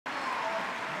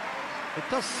It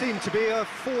does seem to be a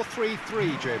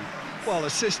 4-3-3, Jim. Well, a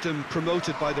system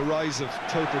promoted by the rise of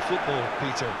total football,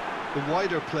 Peter. The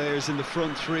wider players in the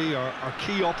front three are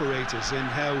key operators in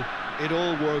how it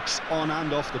all works on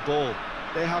and off the ball.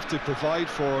 They have to provide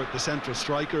for the central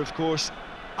striker, of course,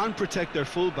 and protect their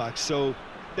fullbacks, so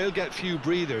they'll get few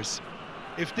breathers.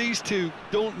 If these two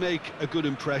don't make a good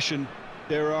impression,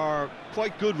 there are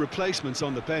quite good replacements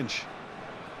on the bench.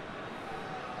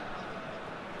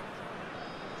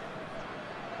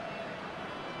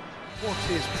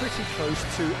 What is pretty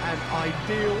close to an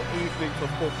ideal evening for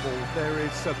football. There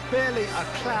is barely a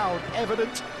cloud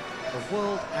evident. The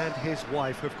world and his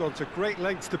wife have gone to great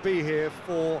lengths to be here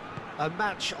for a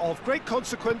match of great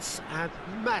consequence and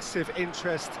massive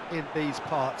interest in these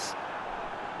parts.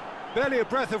 Barely a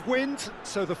breath of wind,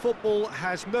 so the football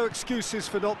has no excuses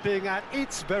for not being at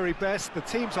its very best. The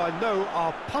teams I know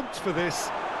are pumped for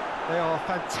this. They are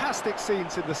fantastic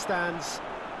scenes in the stands.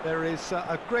 There is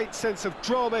a great sense of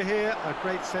drama here, a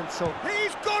great sense of...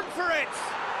 He's gone for it!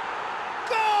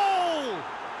 Goal!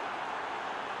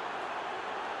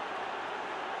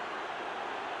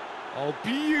 Oh,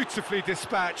 beautifully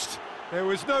dispatched. There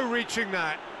was no reaching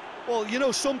that. Well, you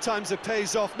know, sometimes it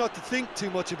pays off not to think too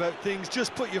much about things,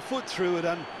 just put your foot through it,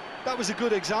 and that was a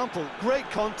good example. Great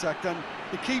contact, and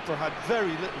the keeper had very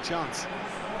little chance.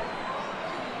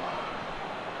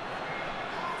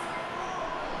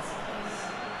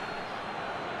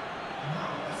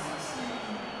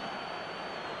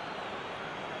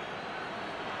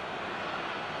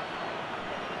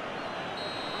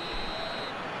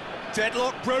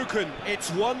 Deadlock broken,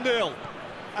 it's 1-0.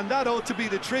 And that ought to be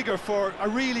the trigger for a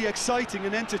really exciting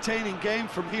and entertaining game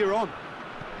from here on.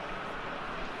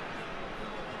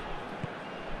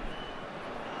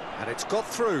 And it's got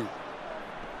through.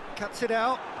 Cuts it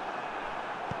out.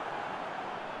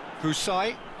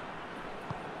 Husai.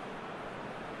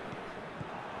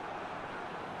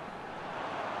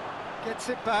 Gets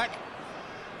it back.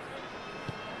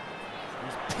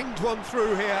 He's pinged one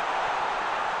through here.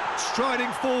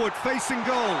 Striding forward, facing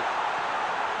goal.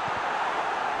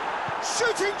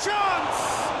 Shooting chance!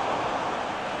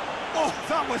 Oh,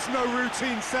 that was no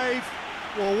routine save.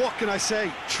 Well, what can I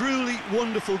say? Truly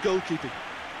wonderful goalkeeping.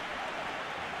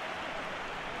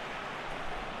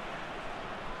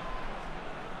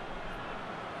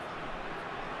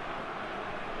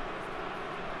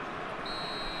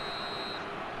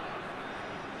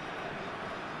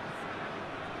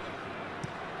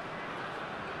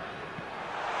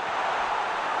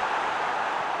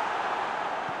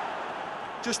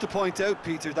 Just to point out,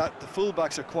 Peter, that the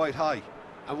fullbacks are quite high.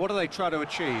 And what do they try to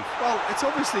achieve? Well, it's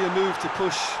obviously a move to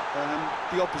push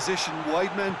the opposition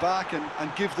wide men back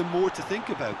and give them more to think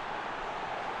about.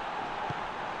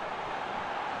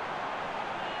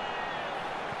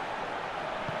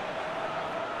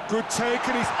 Good take,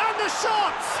 and the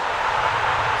shot!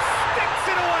 Sticks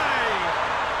it away!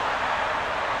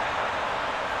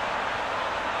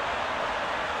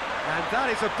 And that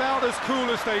is about as cool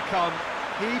as they come.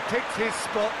 He picked his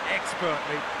spot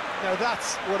expertly. Now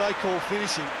that's what I call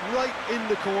finishing, right in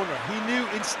the corner. He knew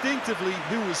instinctively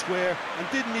who was where and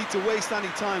didn't need to waste any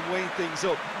time weighing things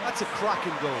up. That's a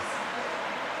cracking goal.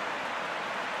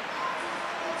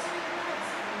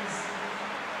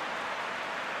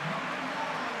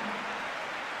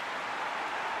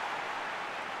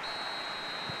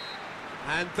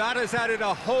 And that has added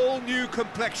a whole new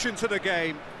complexion to the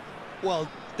game. Well,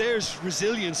 there's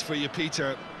resilience for you,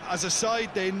 Peter. As a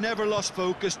side, they never lost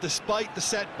focus despite the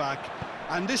setback,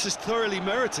 and this is thoroughly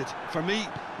merited for me.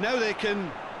 Now they can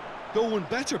go one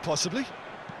better, possibly.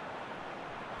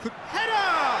 Good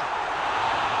header!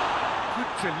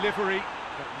 Good delivery,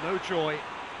 but no joy.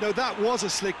 Now that was a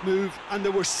slick move, and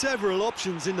there were several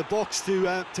options in the box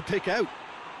to pick out.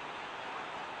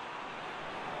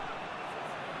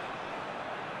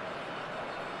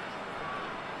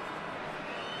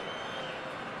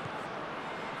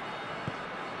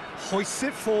 Hoists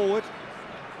it forward.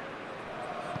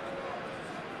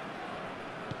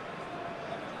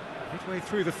 Midway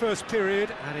through the first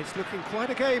period, and it's looking quite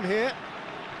a game here.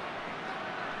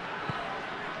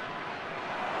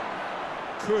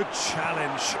 Good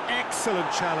challenge, excellent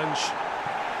challenge.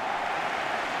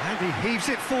 And he heaves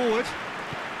it forward.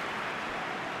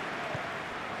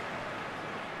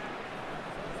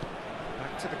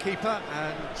 Back to the keeper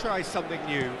and try something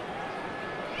new.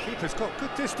 Keeper's got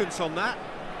good distance on that.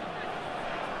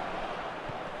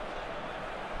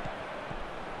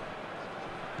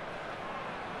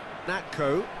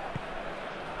 Natko.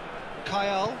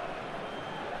 Kyle.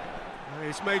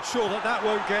 He's made sure that that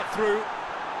won't get through.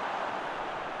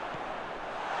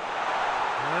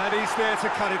 And he's there to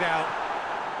cut it out.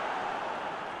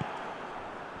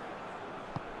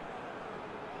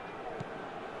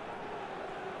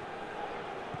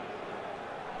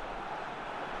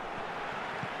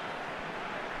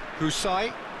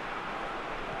 Husai.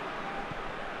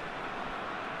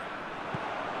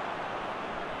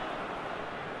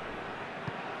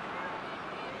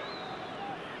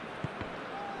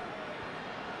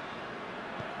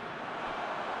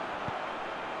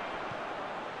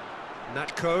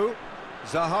 Natko,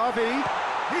 Zahavi,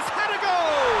 he's had a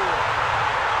goal!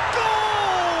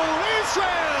 Goal,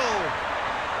 Israel!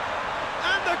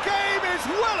 And the game is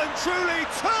well and truly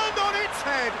turned on its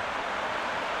head.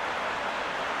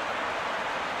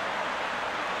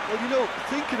 Well, you know,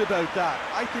 thinking about that,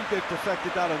 I think they've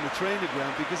perfected that on the training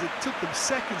ground because it took them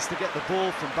seconds to get the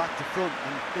ball from back to front,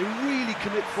 and they really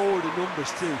commit forward in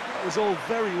numbers too. It was all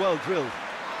very well drilled.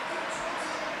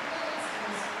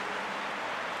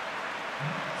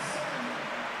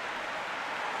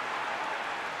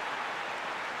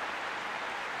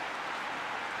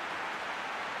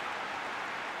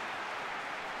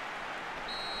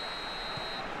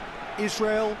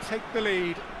 Israel take the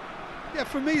lead. Yeah,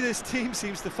 for me, this team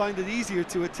seems to find it easier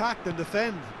to attack than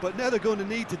defend, but now they're going to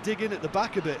need to dig in at the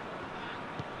back a bit.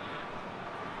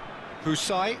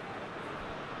 Husai.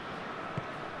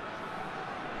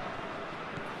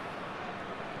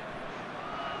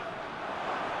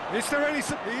 Is there any...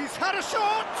 He's had a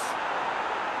shot!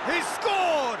 He's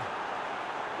scored!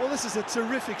 Well, this is a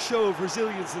terrific show of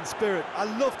resilience and spirit. I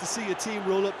love to see a team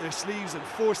roll up their sleeves and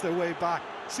force their way back.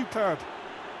 Superb.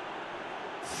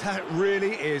 That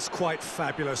really is quite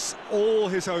fabulous. All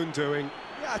his own doing.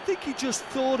 Yeah, I think he just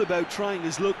thought about trying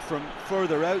his luck from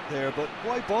further out there, but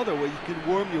why bother when you can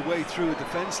worm your way through a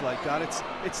defence like that?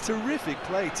 It's terrific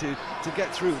play to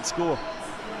get through and score.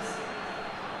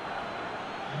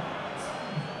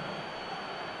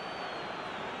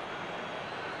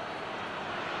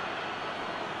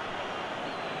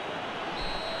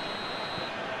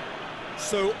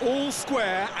 So all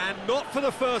square, and not for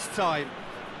the first time.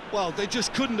 Well, they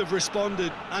just couldn't have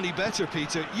responded any better,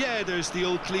 Peter. Yeah, there's the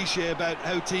old cliche about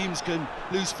how teams can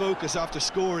lose focus after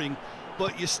scoring,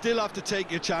 but you still have to take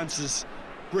your chances.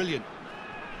 Brilliant.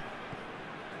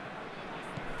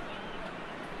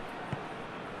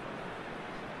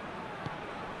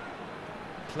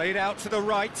 Played out to the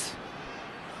right.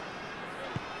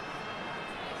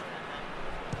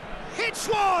 Hits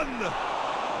one!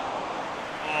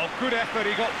 Oh, good effort,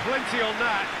 he got plenty on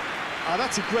that. Ah,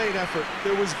 that's a great effort.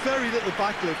 There was very little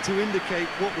backlift to indicate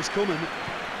what was coming.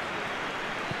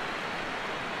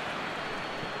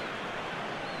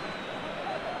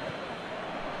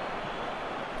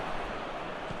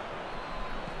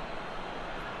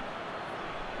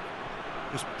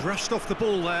 Just brushed off the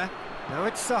ball there. Now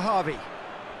it's Zahavi.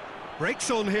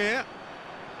 Breaks on here.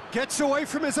 Gets away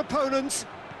from his opponent.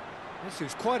 This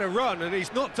is quite a run, and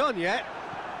he's not done yet.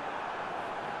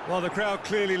 Well, the crowd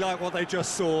clearly like what they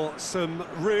just saw. Some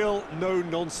real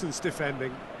no-nonsense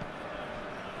defending.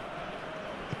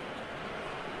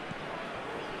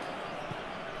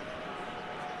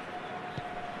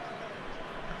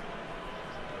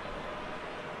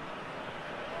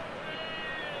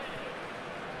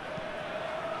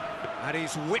 And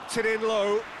he's whipped it in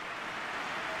low.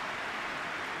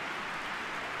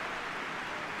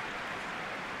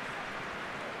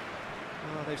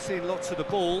 Well, they've seen lots of the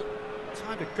ball.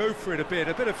 Time to go for it a bit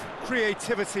of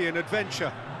creativity and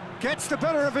adventure. Gets the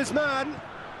better of his man.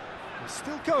 He's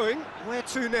still going. Where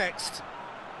to next?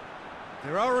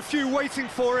 There are a few waiting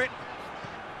for it.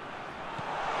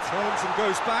 Turns and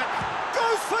goes back.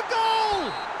 Goes for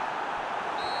goal!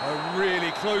 A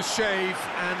really close shave,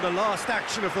 and the last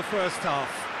action of the first half.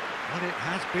 But it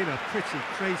has been a pretty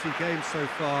crazy game so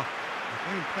far.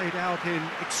 The game played out in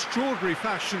extraordinary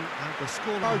fashion, and the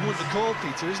scoreline... Hard one to call,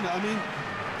 Peter, isn't it? I mean,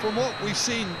 from what we've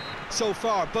seen so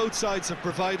far, both sides have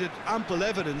provided ample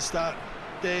evidence that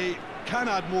they can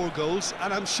add more goals,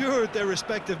 and I'm sure their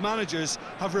respective managers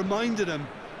have reminded them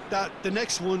that the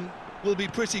next one will be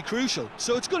pretty crucial.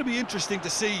 So it's going to be interesting to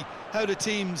see how the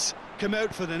teams come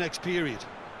out for the next period.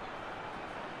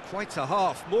 Quite a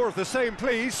half. More of the same,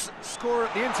 please. Score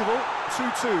at the interval,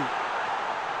 2-2.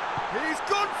 He's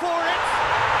gone for it!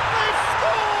 They've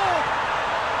scored!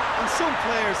 And some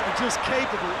players are just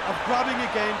capable of grabbing a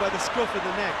game by the scruff of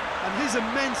the neck, and his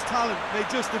immense talent may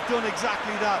just have done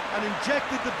exactly that and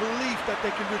injected the belief that they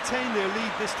can retain their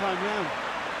lead this time round.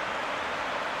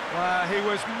 Well, he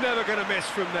was never going to miss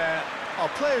from there. Oh,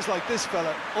 players like this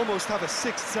fella almost have a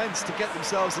sixth sense to get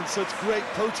themselves in such great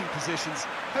poaching positions.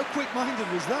 How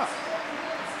quick-minded was that?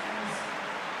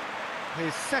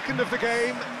 His second of the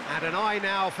game, and an eye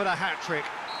now for the hat-trick.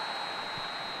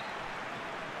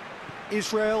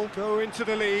 Israel go into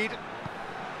the lead.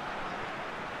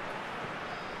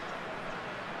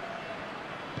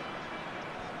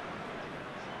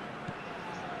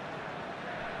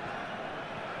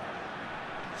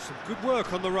 Good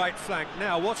work on the right flank.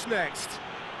 Now, what's next?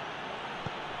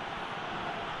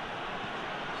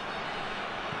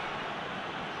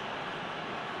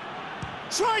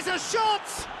 Tries a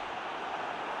shot!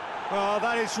 Oh,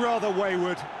 that is rather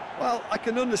wayward. Well, I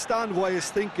can understand why his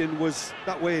thinking was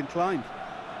that way inclined.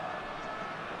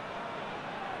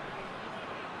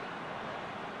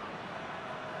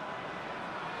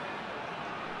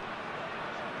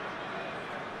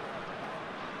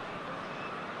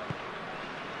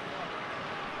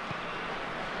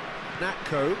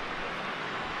 Natko.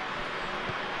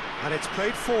 And it's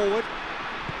played forward.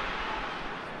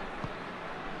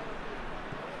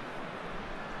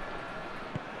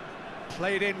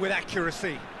 Played in with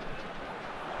accuracy.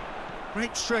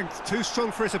 Great strength, too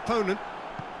strong for his opponent.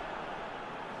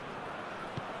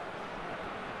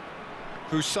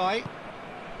 Husai.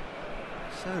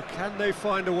 So can they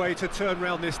find a way to turn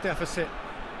round this deficit?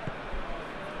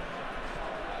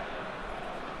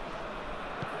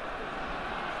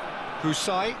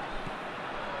 Husai.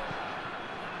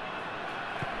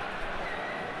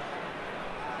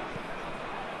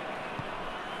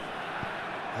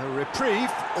 A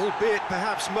reprieve, albeit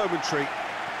perhaps momentary.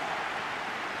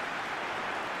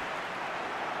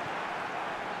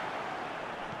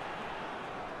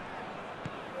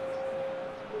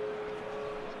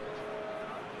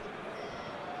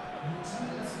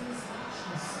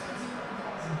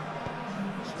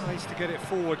 Tries to get it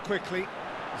forward quickly.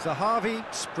 Zahavi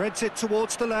spreads it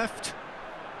towards the left.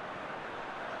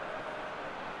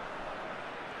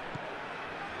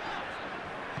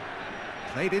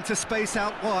 Played into space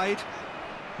out wide.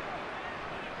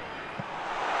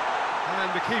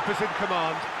 And the keeper's in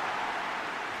command.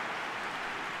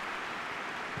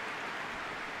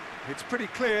 It's pretty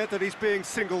clear that he's being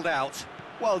singled out.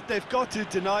 Well, they've got to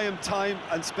deny him time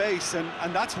and space, and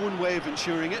that's one way of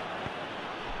ensuring it.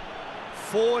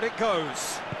 Forward it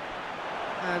goes.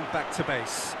 And back to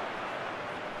base.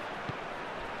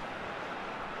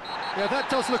 Yeah, that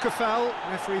does look a foul.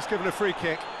 Referee's given a free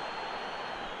kick.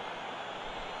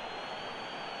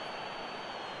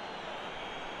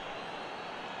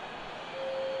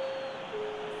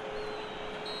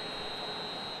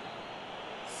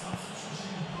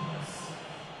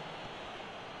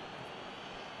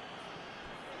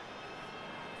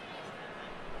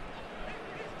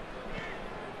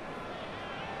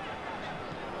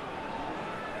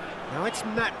 Now it's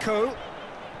Natko.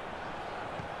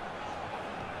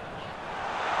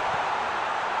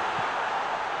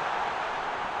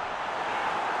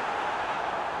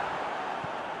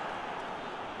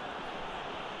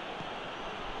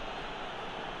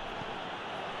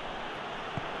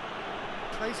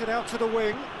 Plays it out to the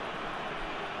wing.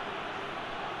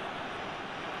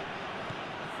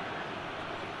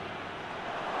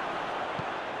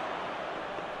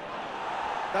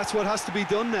 That's what has to be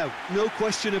done now, no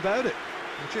question about it.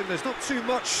 Jim, there's not too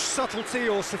much subtlety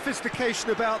or sophistication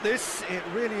about this. It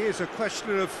really is a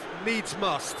question of needs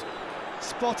must.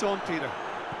 Spot on, Peter.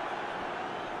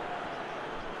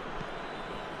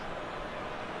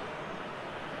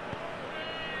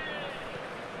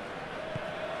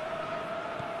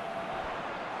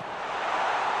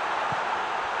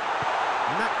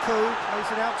 Natko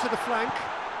plays it out to the flank.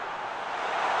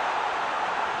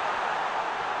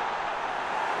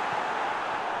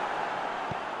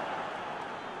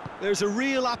 There's a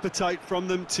real appetite from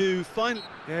them to find...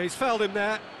 Yeah, he's fouled him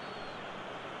there.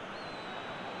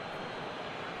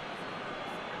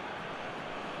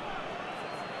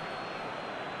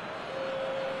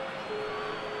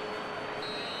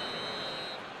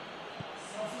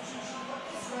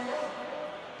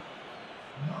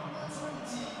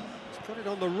 He's got it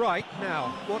on the right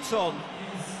now. What's on?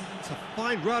 It's a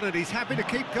fine run and he's happy to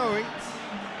keep going.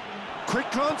 Quick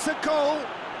glance at goal.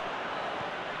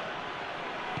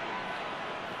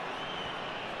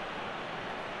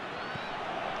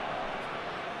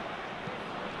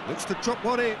 Looks to drop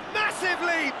one in. Massive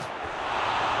leap!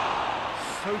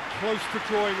 So close to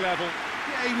drawing level.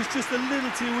 Yeah, he was just a little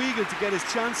too eager to get his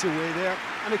chance away there,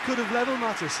 and it could have level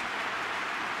matters.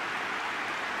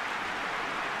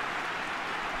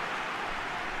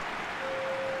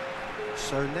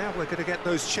 So now we're going to get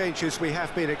those changes we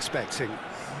have been expecting.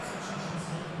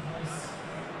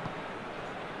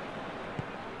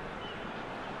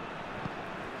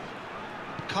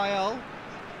 Kyle.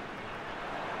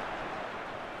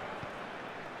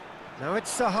 Now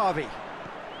it's Zahavi.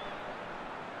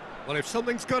 Well, if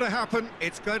something's got to happen,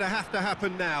 it's going to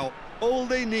happen now. All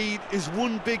they need is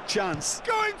one big chance.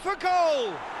 Going for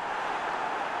goal!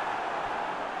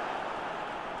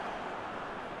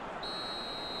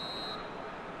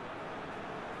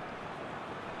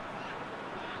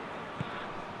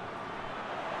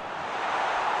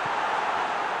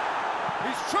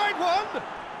 He's tried one!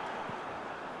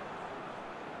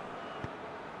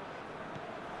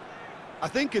 I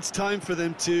think it's time for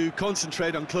them to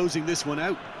concentrate on closing this one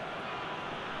out.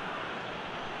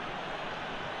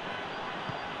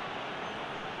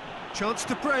 Chance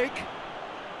to break.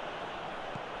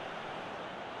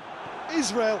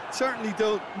 Israel certainly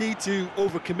don't need to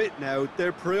overcommit now.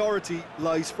 Their priority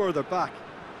lies further back.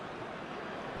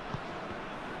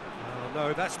 Oh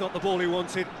no, that's not the ball he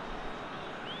wanted.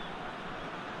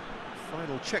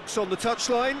 Final checks on the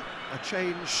touchline. A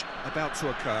change about to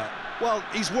occur. Well,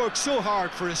 he's worked so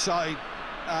hard for his side,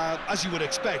 as you would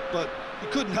expect, but you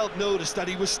couldn't help notice that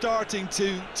he was starting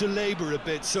to labour a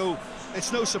bit, so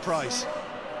it's no surprise.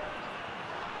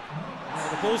 Now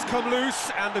the ball's come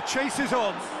loose and the chase is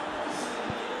on.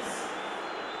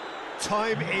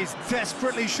 Time is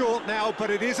desperately short now,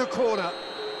 but it is a corner.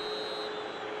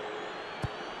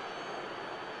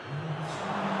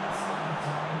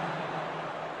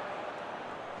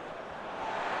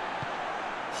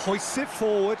 Hoists it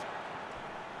forward,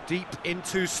 deep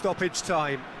into stoppage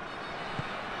time.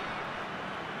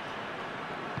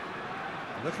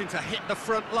 Looking to hit the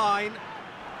front line.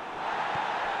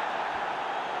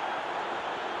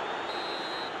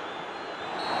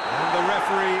 And the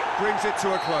referee brings it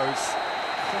to a close.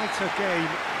 Quite a game,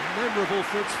 memorable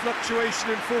for its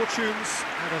fluctuation in fortunes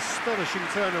and astonishing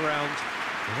turnaround.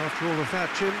 And after all of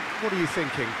that, Jim, what are you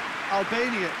thinking?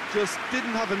 Albania just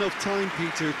didn't have enough time,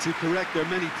 Peter, to correct their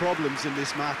many problems in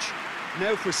this match.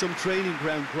 Now for some training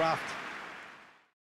ground graft.